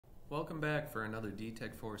Welcome back for another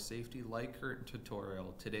deTec4 safety light curtain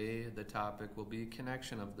tutorial. Today the topic will be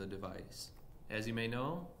connection of the device. As you may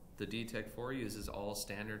know, the deTec4 uses all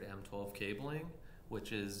standard M12 cabling,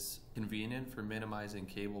 which is convenient for minimizing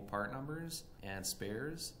cable part numbers and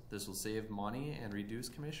spares. This will save money and reduce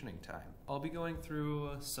commissioning time. I'll be going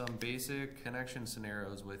through some basic connection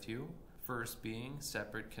scenarios with you. First being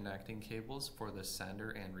separate connecting cables for the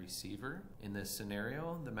sender and receiver. In this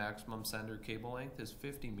scenario, the maximum sender cable length is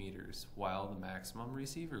 50 meters, while the maximum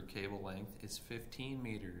receiver cable length is 15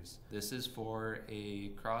 meters. This is for a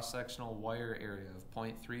cross-sectional wire area of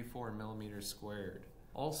 0.34 millimeters squared.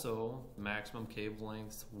 Also, maximum cable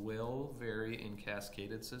lengths will vary in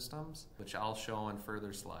cascaded systems, which I'll show in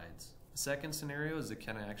further slides. The second scenario is the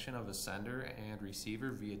connection of a sender and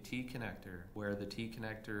receiver via T-connector, where the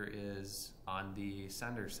T-connector is on the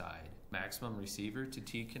sender side. Maximum receiver to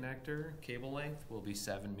T-connector cable length will be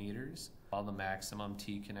 7 meters, while the maximum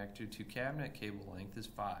T-connector to cabinet cable length is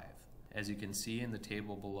 5. As you can see in the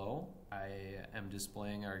table below, I am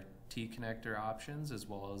displaying our T-connector options as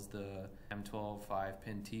well as the M12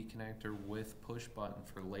 5-pin T-connector with push button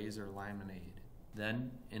for laser alignment aid.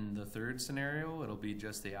 Then in the third scenario, it'll be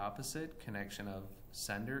just the opposite, connection of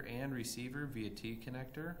sender and receiver via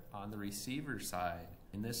T-connector on the receiver side.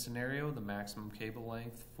 In this scenario, the maximum cable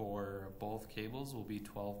length for both cables will be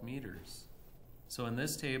 12 meters. So in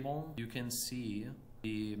this table, you can see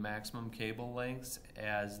the maximum cable lengths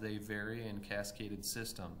as they vary in cascaded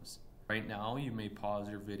systems. Right now, you may pause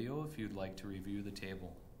your video if you'd like to review the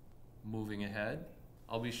table. Moving ahead,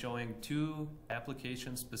 I'll be showing two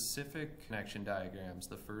application-specific connection diagrams,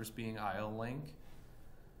 the first being aisle link,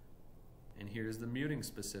 and here's the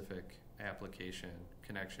muting-specific application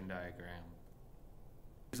connection diagram.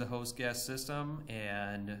 Here's a host-guest system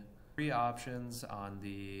and 3 options on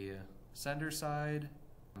the sender side.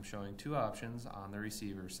 I'm showing 2 options on the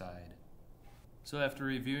receiver side. So after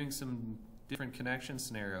reviewing some different connection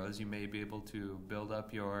scenarios, you may be able to build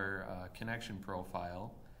up your connection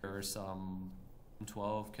profile. There are some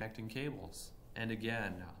 12 connecting cables. And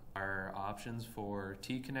again, our options for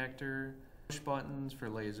T-connector, push buttons for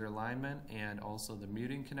laser alignment, and also the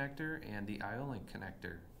muting connector and the aisle link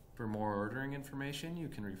connector. For more ordering information, you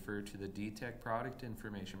can refer to the deTec product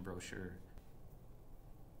information brochure.